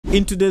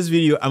In today's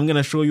video, I'm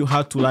gonna show you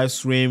how to live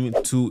stream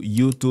to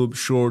YouTube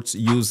Shorts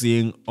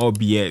using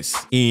OBS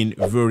in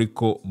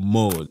vertical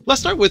mode. Let's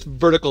start with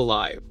vertical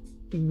live.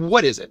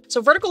 What is it?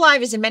 So vertical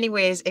live is in many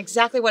ways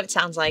exactly what it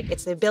sounds like.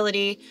 It's the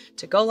ability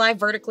to go live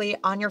vertically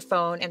on your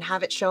phone and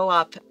have it show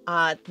up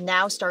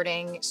now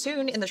starting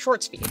soon in the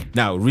Shorts feed.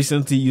 Now,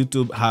 recently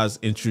YouTube has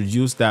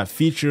introduced that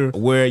feature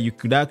where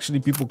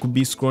people could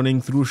be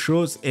scrolling through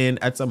Shorts, and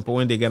at some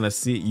point they're gonna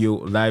see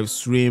your live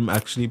stream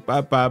actually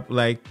pop up.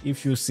 Like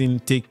if you've seen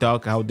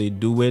TikTok, how they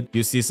do it,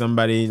 you see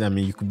somebody, I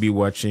mean, you could be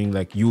watching,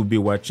 like you'll be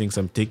watching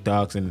some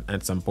TikToks, and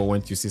at some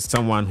point you see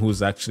someone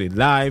who's actually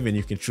live and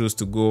you can choose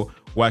to go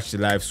watch the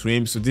live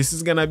stream. So this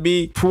is gonna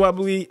be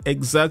probably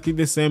exactly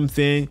the same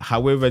thing.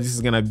 However, this is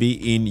gonna be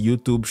in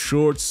YouTube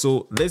Shorts.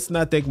 So let's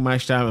not take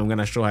much time. I'm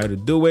gonna show how to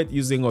do it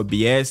using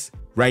OBS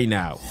right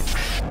now.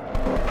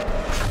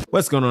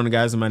 What's going on,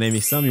 guys? My name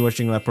is Sam. You're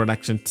watching live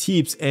production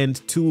tips and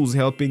tools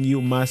helping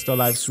you master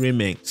live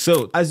streaming.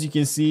 So as you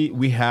can see,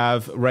 we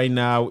have right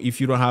now, if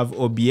you don't have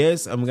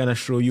OBS, I'm gonna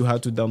show you how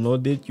to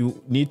download it.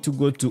 You need to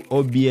go to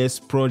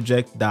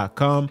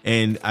obsproject.com,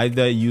 and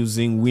either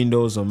using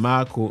Windows or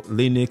Mac or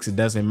Linux, it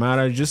doesn't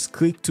matter. Just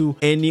click to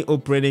any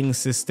operating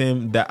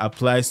system that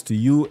applies to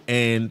you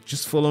and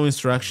just follow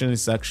instructions.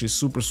 It's actually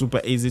super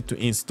easy to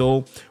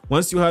install.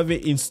 Once you have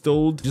it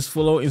installed, just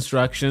follow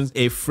instructions.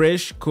 A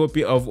fresh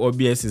copy of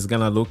OBS is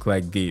gonna look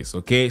like this.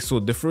 Okay, so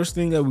the first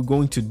thing that we're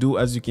going to do,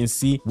 as you can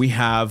see, we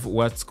have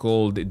what's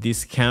called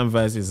this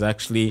canvas is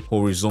actually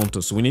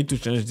horizontal, so we need to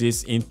change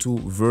this into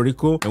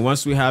vertical. And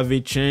once we have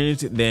it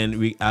changed, then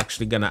we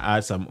actually gonna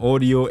add some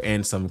audio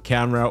and some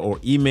camera or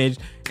image,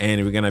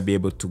 and we're gonna be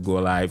able to go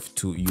live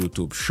to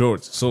YouTube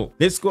Shorts. So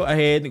let's go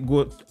ahead,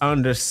 go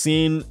under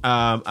scene.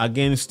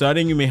 Again,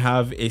 starting, you may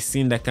have a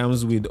scene that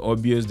comes with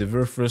OBS. The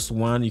very first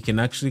one, you can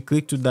actually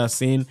click to that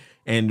scene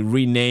and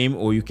rename,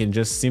 or you can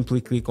just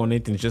simply click on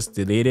it and just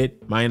delete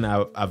it. Mine,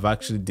 I've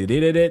actually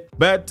deleted it,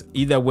 but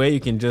either way, you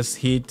can just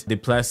hit the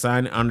plus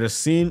sign under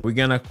scene. We're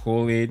gonna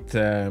call it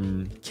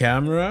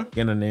camera.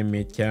 We're gonna name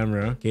it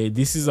camera. Okay,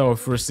 this is our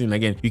first scene.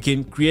 Again, you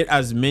can create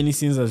as many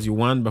scenes as you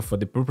want, but for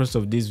the purpose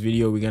of this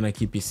video, we're gonna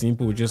keep it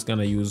simple. We're just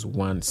gonna use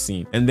one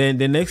scene. And then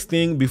the next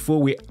thing,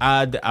 before we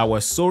add our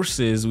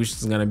sources, which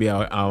is gonna be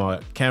our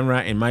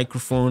camera and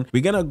microphone,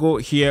 we're gonna go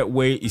here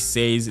where it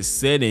says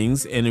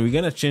settings, and we're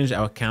gonna change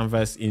our canvas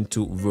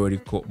into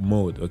vertical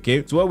mode.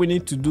 Okay, so what we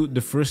need to do,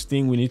 the first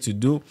thing we need to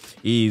do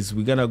is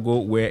we're gonna go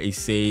where it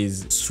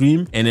says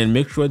stream, and then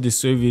make sure the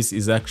service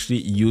is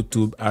actually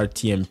YouTube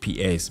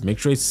RTMPS. Make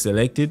sure it's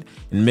selected,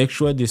 and make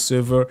sure the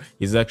server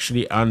is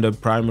actually under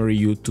primary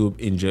YouTube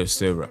ingest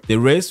server. The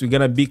rest, we're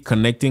gonna be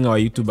connecting our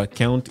YouTube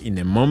account in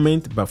a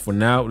moment, but for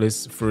now,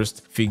 let's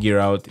first figure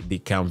out the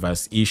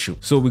canvas issue.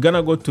 So we're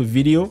gonna go to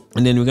video,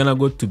 and then we're gonna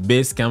go to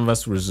base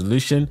canvas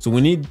resolution. So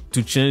we need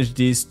to change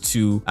this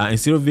to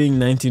instead of being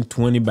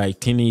 1920 by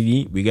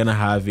 1080, we're gonna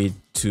have it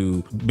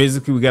to,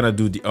 basically we're gonna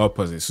do the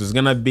opposite. So it's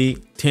gonna be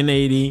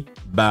 1080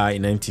 by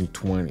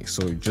 1920.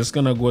 So you're just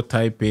gonna go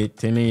type it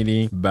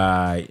 1080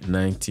 by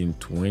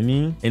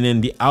 1920, and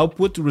then the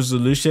output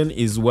resolution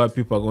is what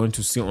people are going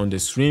to see on the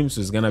stream.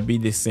 So it's gonna be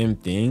the same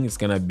thing. It's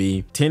gonna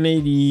be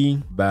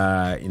 1080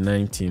 by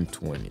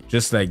 1920,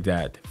 just like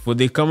that. For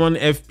the common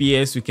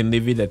FPS, we can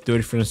leave it at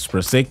 30 frames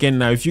per second.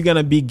 Now, if you're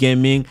gonna be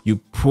gaming,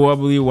 you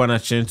probably wanna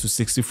change to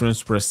 60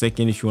 frames per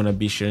second if you wanna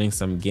be sharing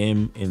some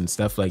game and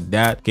stuff like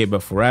that. Okay,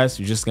 but for us,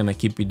 we're just gonna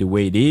keep it the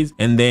way it is.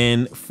 And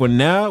then for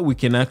now, we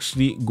can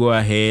actually go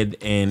ahead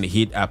and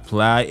hit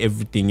apply.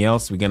 Everything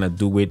else, we're gonna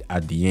do it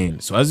at the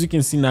end. So as you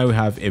can see, now we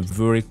have a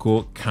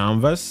vertical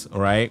canvas,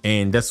 all right?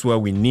 And that's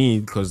what we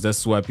need, because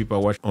that's why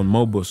people watch on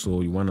mobile.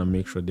 So you wanna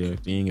make sure they're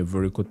seeing a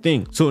vertical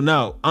thing. So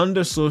now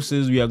under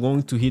sources, we are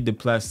going to hit the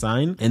plus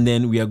sign, and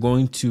then we are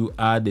going to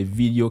add a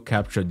video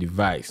capture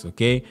device.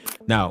 Okay,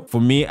 now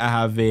for me, I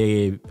have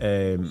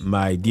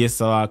my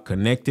DSLR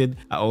connected.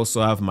 I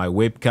also have my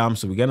webcam.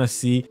 So we're gonna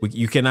see,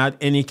 you can add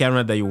any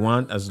camera that you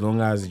want, as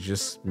long as you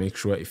just make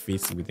sure it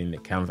fits within the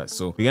canvas.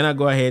 So we're gonna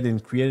go ahead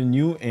and create a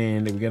new,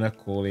 and we're gonna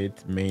call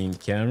it main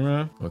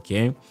camera.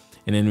 Okay,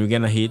 and then we're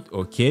gonna hit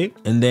OK.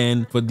 And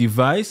then for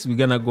device, we're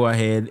gonna go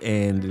ahead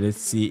and let's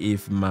see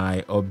if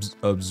my Opus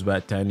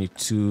Tiny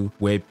 2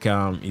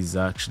 webcam is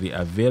actually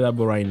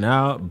available right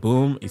now.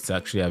 Boom, it's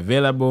actually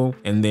available.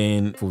 And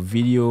then for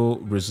video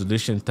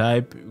resolution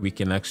type, we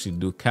can actually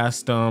do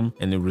custom,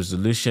 and the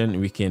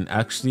resolution, we can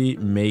actually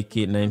make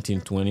it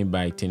 1920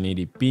 by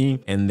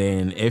 1080p. And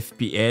then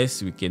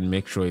FPS, we can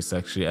make sure it's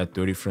actually at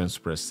 30 frames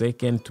per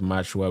second to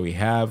match what we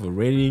have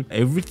already.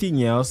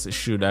 Everything else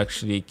should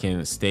actually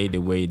can stay the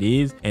way it is,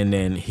 and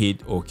then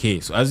hit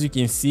OK. So as you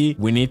can see,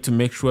 we need to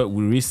make sure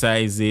we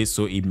resize it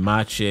so it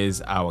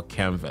matches our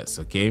canvas.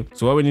 Okay,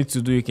 so what we need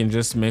to do, you can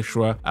just make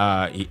sure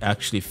it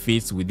actually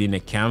fits within the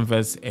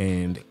canvas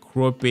and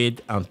crop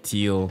it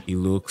until it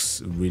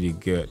looks really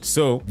good.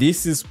 So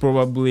this is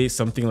probably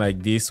something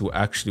like this will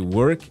actually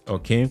work.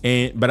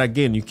 Okay, but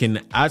again, you can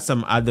add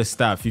some other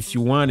stuff if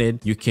you wanted.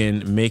 You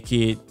can make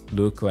it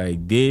look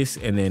like this,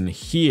 and then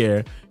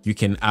here You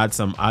can add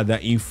some other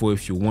info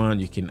if you want.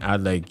 You can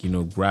add like, you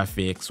know,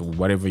 graphics or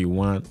whatever you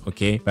want.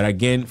 Okay, but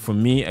again, for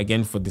me,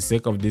 again, for the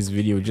sake of this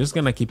video, just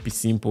gonna keep it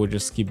simple.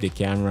 Just keep the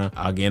camera.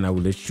 Again, I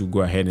will let you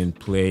go ahead and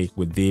play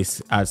with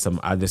this, add some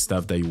other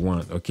stuff that you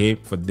want. Okay,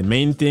 for the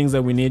main things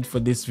that we need for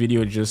this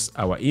video, just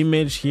our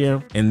image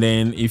here, and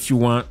then if you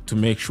want to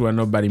make sure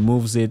nobody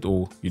moves it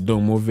or you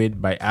don't move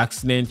it by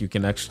accident, you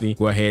can actually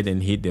go ahead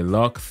and hit the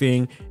lock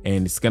thing,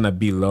 and it's gonna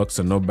be locked,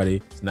 so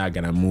nobody's not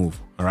gonna move.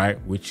 All right,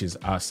 which is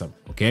awesome.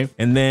 Okay,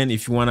 and then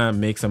if you want to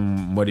make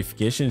some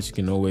modifications, you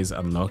can always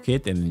unlock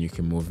it and then you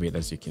can move it,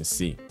 as you can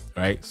see.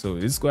 All right, so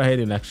let's go ahead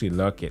and actually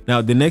lock it.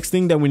 Now the next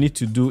thing that we need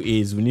to do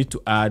is we need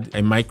to add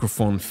a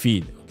microphone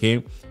feed.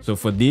 Okay, so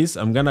for this,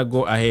 I'm gonna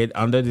go ahead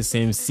under the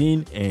same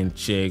scene and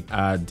check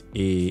add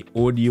a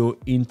audio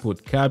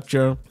input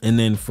capture, and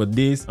then for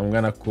this, I'm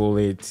gonna call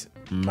it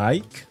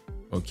mic.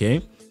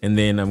 Okay, and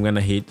then I'm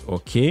gonna hit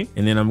OK,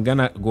 and then I'm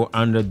gonna go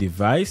under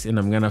device and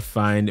I'm gonna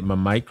find my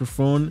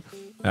microphone,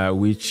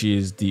 which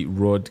is the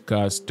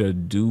Rodecaster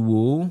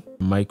Duo,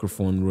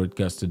 microphone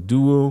Rodecaster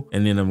Duo,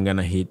 and then I'm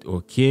gonna hit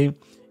OK.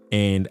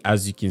 And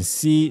as you can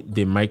see,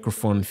 the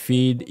microphone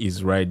feed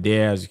is right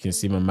there. As you can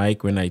see my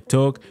mic when I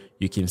talk,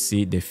 you can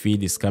see the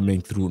feed is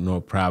coming through,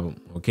 no problem.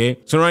 Okay,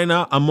 so right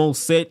now I'm all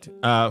set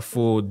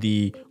for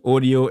the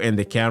audio and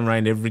the camera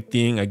and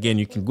everything. Again,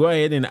 you can go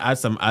ahead and add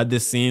some other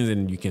scenes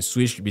and you can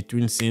switch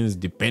between scenes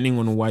depending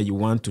on what you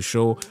want to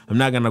show. I'm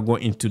not gonna go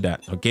into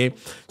that. Okay,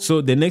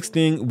 so the next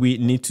thing we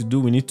need to do,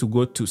 we need to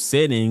go to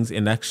settings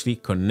and actually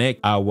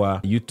connect our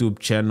YouTube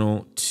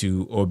channel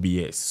to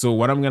OBS. So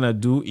what I'm gonna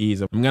do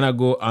is I'm gonna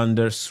go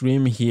under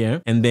stream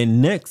here, and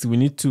then next we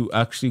need to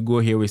actually go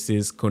here where it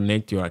says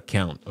connect your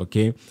account.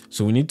 Okay,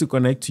 so we need to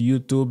connect to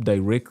YouTube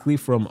directly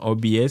from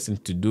OBS,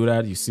 and to do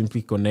that, you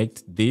simply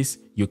connect this.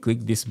 You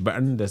click this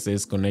button that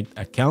says connect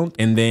account,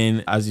 and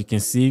then as you can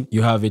see,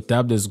 you have a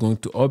tab that's going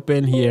to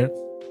open here.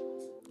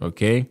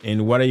 Okay,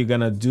 and what are you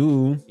gonna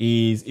do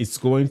is it's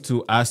going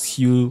to ask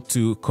you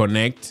to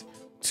connect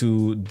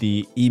to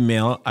the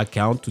email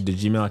account, to the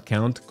Gmail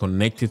account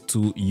connected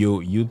to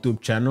your YouTube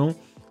channel.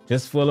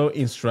 Just follow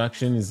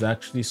instruction. Is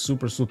actually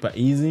super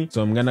easy.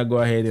 So I'm gonna go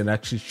ahead and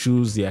actually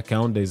choose the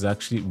account that is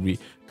actually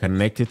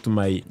connected to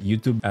my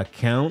YouTube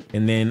account,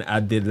 and then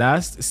at the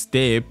last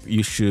step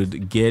you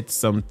should get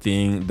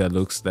something that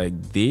looks like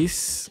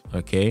this.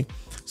 Okay,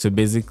 so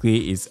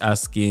basically it's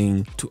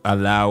asking to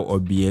allow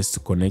OBS to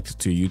connect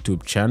to your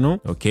YouTube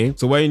channel. Okay,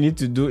 so what you need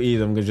to do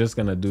is I'm just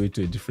gonna do it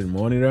to a different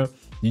monitor.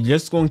 You're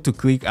just going to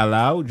click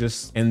allow,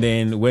 and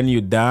then when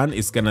you're done,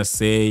 it's gonna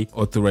say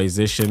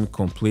authorization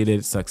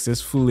completed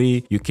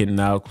successfully. You can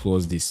now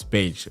close this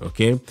page.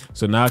 Okay,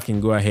 so now I can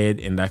go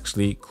ahead and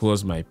actually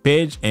close my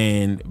page,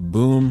 and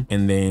boom,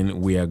 and then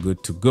we are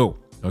good to go.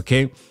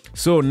 Okay,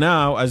 so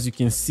now as you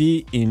can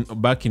see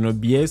back in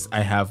OBS,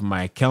 I have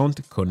my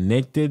account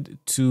connected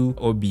to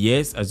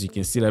OBS. As you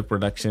can see, that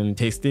production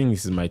testing,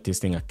 this is my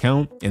testing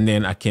account, and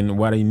then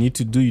what I need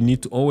to do, you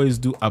need to always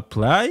do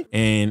apply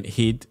and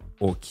hit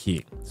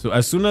OK. So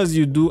as soon as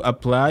you do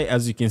apply,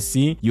 as you can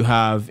see, you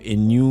have a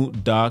new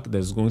doc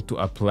that's going to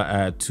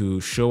apply to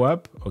show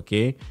up.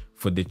 Okay,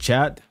 for the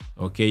chat.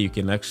 Okay, you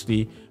can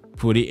actually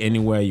put it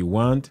anywhere you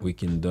want. We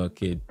can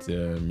dock it,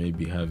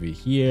 maybe have it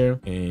here,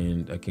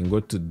 and I can go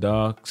to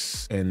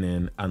docs and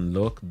then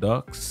unlock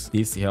docs.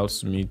 This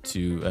helps me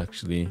to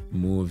actually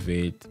move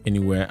it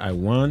anywhere I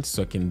want,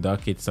 so I can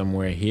dock it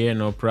somewhere here,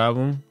 no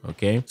problem.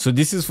 Okay, so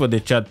this is for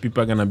the chat.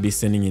 People are gonna be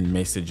sending in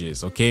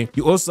messages. Okay,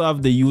 you also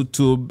have the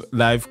YouTube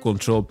live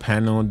control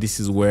panel. This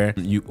is where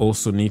you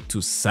also need to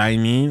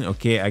sign in.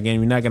 Okay, again,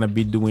 we're not gonna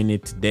be doing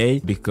it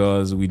today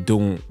because we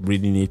don't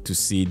really need to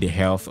see the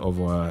health of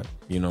our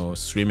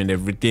stream and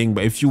everything,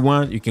 but if you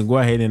want, you can go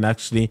ahead and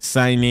actually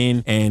sign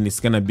in, and it's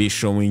gonna be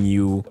showing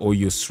you all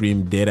your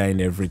stream data and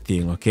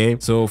everything. Okay,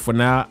 so for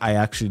now I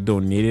actually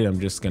don't need it.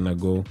 I'm just gonna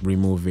go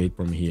remove it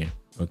from here.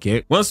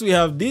 Okay, once we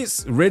have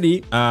this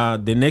ready,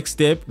 the next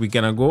step, we're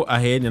gonna go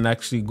ahead and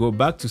actually go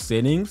back to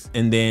settings,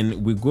 and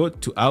then we go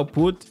to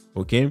output.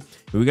 Okay,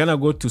 we're gonna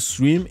go to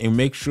stream and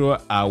make sure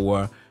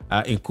our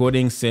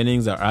encoding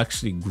settings are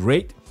actually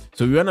great.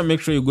 So you want to make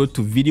sure you go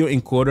to video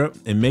encoder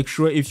and make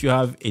sure if you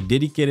have a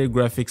dedicated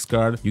graphics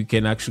card, you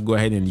can actually go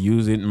ahead and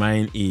use it.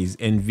 Mine is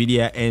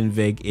NVIDIA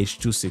NVENC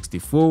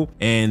H264.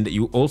 And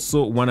you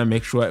also want to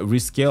make sure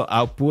rescale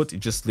output,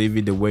 just leave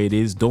it the way it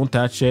is, don't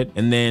touch it.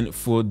 And then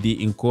for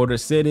the encoder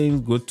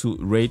settings, go to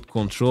rate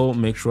control,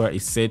 make sure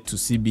it's set to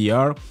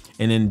CBR,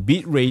 and then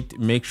bit rate,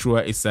 make sure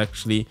it's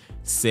actually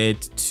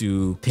set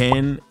to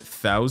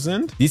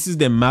 10,000. This is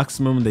the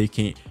maximum that you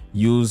can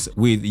use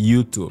with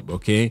YouTube.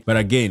 Okay, but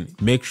again,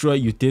 make sure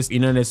you test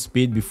internet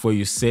speed before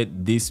you set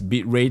this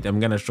bit rate. I'm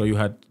gonna show you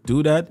how to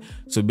do that.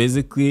 So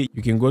basically,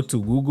 you can go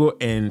to Google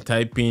and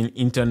type in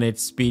internet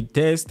speed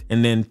test,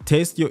 and then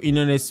test your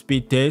internet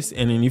speed test.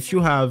 And then if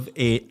you have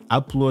a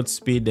upload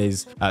speed that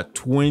is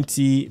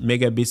 20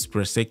 megabits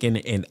per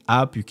second and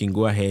up, you can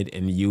go ahead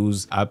and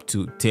use up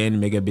to 10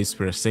 megabits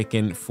per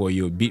second for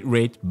your bit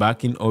rate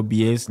back in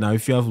OBS. Now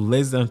if you have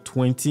less than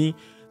 20,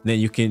 then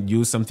you can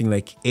use something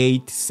like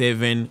 8,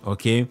 7.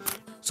 Okay,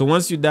 So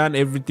once you're done,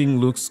 everything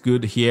looks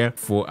good here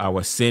for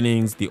our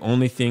settings. The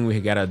only thing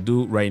we gotta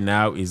do right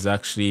now is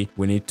actually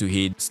we need to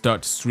hit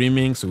start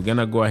streaming. So we're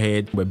gonna go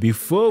ahead, but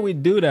before we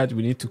do that,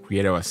 we need to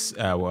create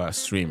our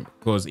stream,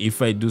 because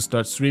if I do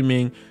start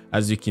streaming,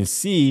 as you can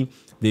see,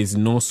 there's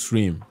no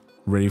stream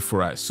ready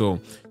for us. So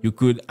you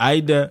could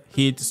either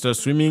hit start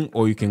streaming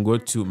or you can go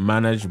to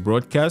manage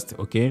broadcast.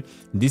 Okay,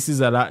 this is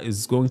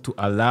going to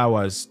allow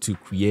us to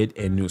create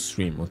a new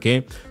stream.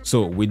 Okay,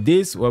 so with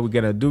this, what we're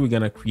gonna do, we're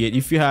gonna create,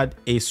 if you had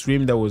a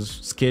stream that was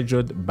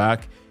scheduled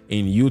back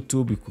in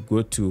YouTube, you could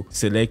go to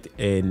select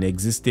an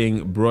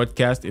existing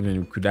broadcast and then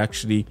we could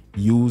actually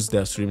use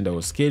that stream that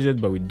was scheduled,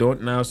 but we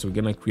don't now. So we're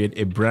gonna create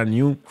a brand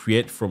new,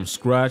 create from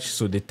scratch.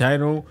 So the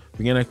title,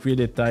 we're gonna create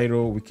a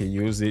title, we can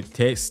use it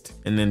test,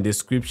 and then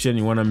description,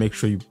 you want to make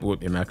sure you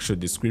put an actual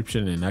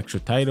description and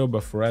actual title,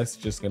 but for us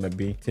it's just gonna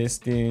be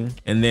testing.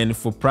 And then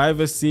for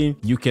privacy,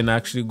 you can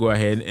actually go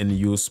ahead and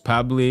use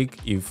public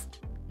if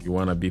you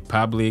want to be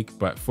public,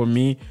 but for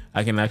me,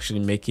 I can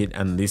actually make it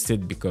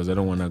unlisted because I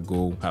don't want to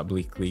go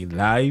publicly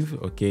live.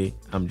 Okay,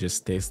 I'm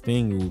just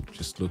testing, it will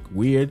just look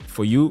weird.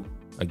 For you,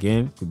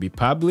 again, could be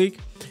public.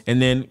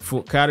 And then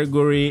for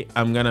category,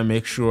 I'm gonna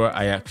make sure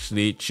I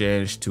actually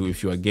change to,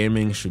 if you are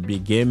gaming, should be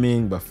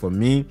gaming, but for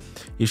me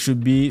it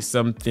should be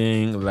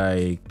something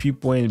like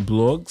people in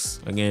blogs.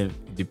 Again,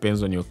 it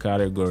depends on your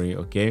category.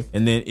 Okay,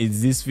 and then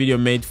is this video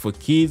made for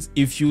kids?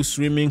 If you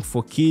streaming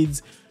for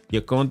kids,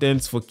 your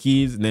content's for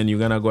kids, then you're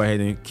gonna go ahead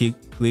and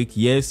click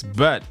yes.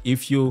 But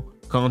if your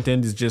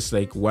content is just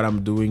like what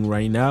I'm doing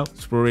right now,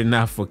 it's probably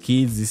not for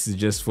kids, this is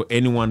just for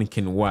anyone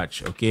can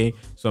watch. Okay,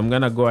 so I'm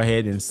gonna go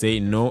ahead and say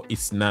no,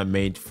 it's not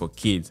made for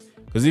kids,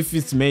 because if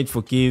it's made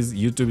for kids,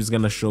 YouTube is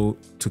gonna show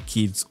to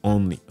kids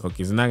only.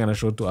 Okay, it's not gonna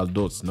show to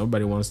adults.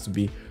 Nobody wants to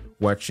be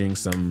watching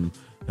some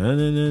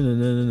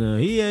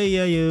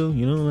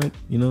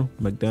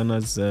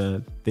McDonald's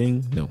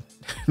thing. No,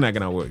 not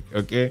gonna work.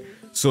 Okay,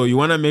 so you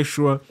want to make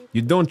sure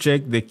you don't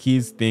check the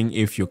kids thing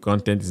if your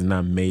content is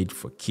not made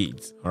for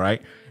kids. All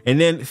right,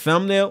 and then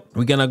thumbnail,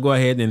 we're gonna go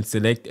ahead and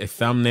select a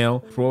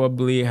thumbnail.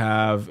 Probably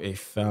have a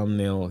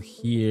thumbnail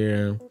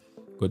here,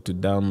 go to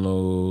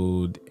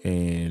download,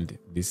 and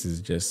this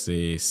is just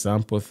a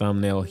sample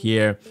thumbnail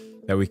here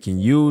that we can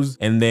use.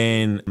 And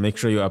then make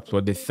sure you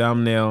upload the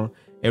thumbnail,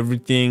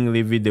 everything,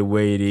 leave it the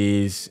way it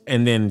is,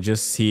 and then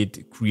just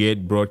hit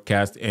create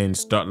broadcast and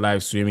start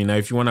live streaming. Now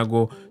if you want to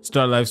go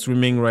start live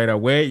streaming right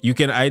away, you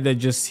can either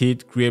just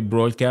hit create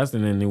broadcast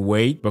and then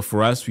wait, but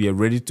for us, we are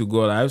ready to go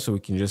live, so we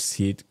can just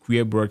hit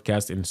create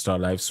broadcast and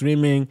start live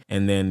streaming,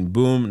 and then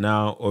boom,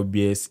 now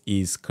OBS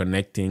is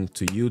connecting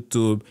to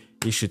YouTube.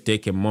 It should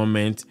take a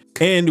moment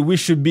and we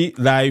should be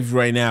live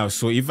right now.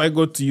 So if I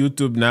go to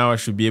YouTube now, I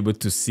should be able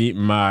to see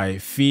my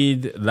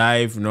feed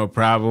live, no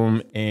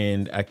problem.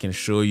 And I can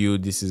show you,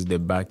 this is the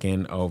back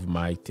end of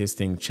my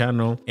testing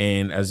channel.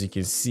 And as you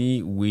can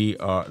see, we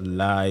are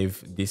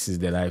live. This is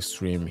the live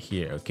stream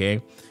here.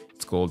 Okay,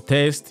 it's called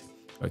test.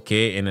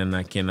 Okay, and then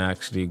I can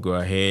actually go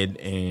ahead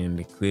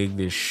and click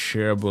the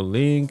shareable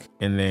link.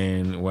 And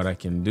then what I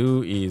can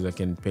do is I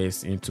can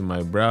paste into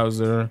my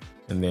browser,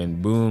 and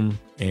then boom.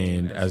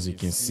 And as you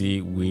can see,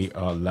 we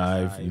are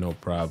live, no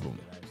problem.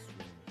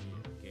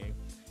 Okay,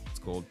 it's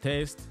called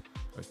test.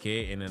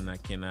 Okay, and then I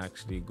can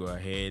actually go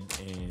ahead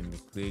and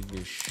click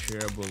the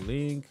shareable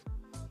link.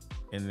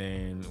 And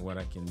then what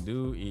I can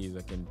do is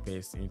I can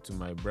paste into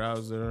my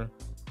browser,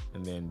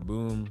 and then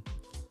boom.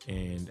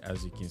 And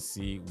as you can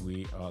see,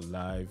 we are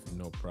live,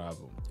 no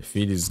problem. The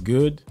feed is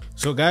good.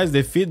 So guys,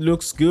 the feed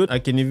looks good. I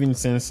can even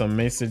send some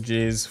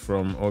messages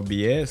from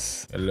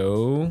OBS.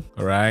 Hello.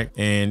 All right,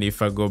 and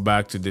if I go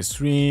back to the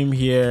stream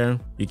here,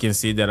 you can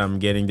see that I'm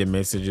getting the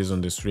messages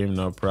on the stream,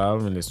 no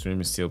problem, and the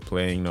stream is still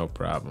playing, no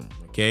problem.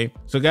 Okay,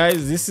 so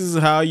guys, this is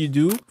how you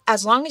do.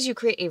 As long as you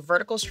create a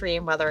vertical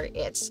stream, whether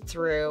it's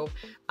through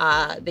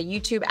the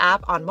YouTube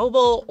app on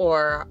mobile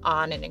or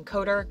on an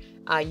encoder,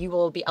 you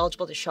will be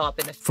eligible to show up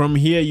in the... From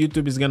here,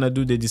 YouTube is gonna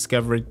do the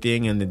discovery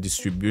thing and the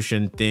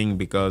distribution thing,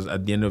 because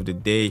at the end of the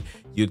day,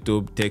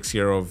 YouTube takes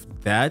care of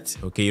that.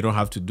 Okay, you don't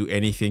have to do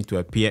anything to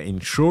appear in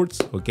shorts.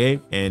 Okay,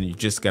 and you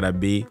just gotta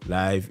be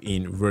live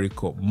in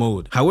vertical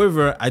mode.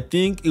 However, I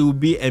think it will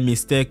be a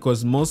mistake,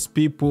 because most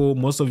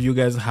of you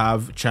guys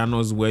have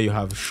channels where you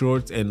have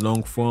shorts and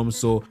long form.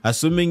 So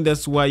assuming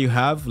that's what you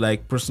have,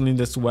 like personally,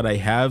 that's what I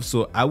have.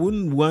 So I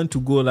wouldn't want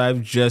to go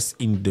live just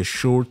in the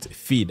short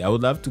feed. I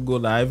would love to go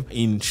live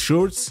in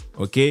shorts,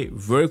 okay,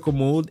 vertical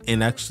mode,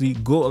 and actually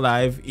go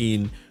live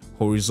in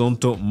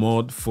horizontal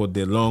mode for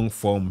the long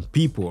form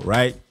people,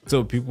 right?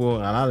 So a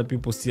lot of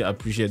people still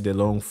appreciate the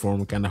long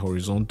form kind of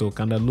horizontal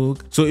kind of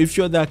look. So if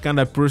you're that kind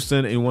of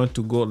person and you want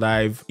to go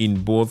live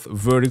in both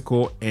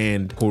vertical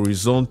and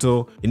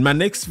horizontal, in my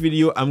next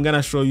video, I'm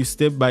gonna show you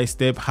step by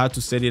step how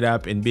to set it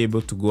up and be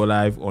able to go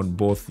live on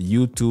both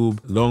YouTube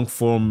long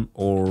form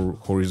or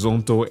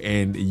horizontal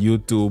and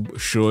YouTube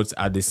shorts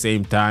at the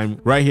same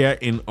time right here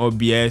in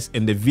OBS.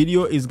 And the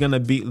video is gonna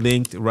be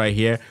linked right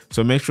here.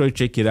 So make sure you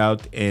check it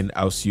out, and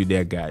I'll see you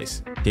there,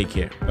 guys. Take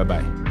care.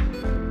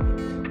 Bye-bye.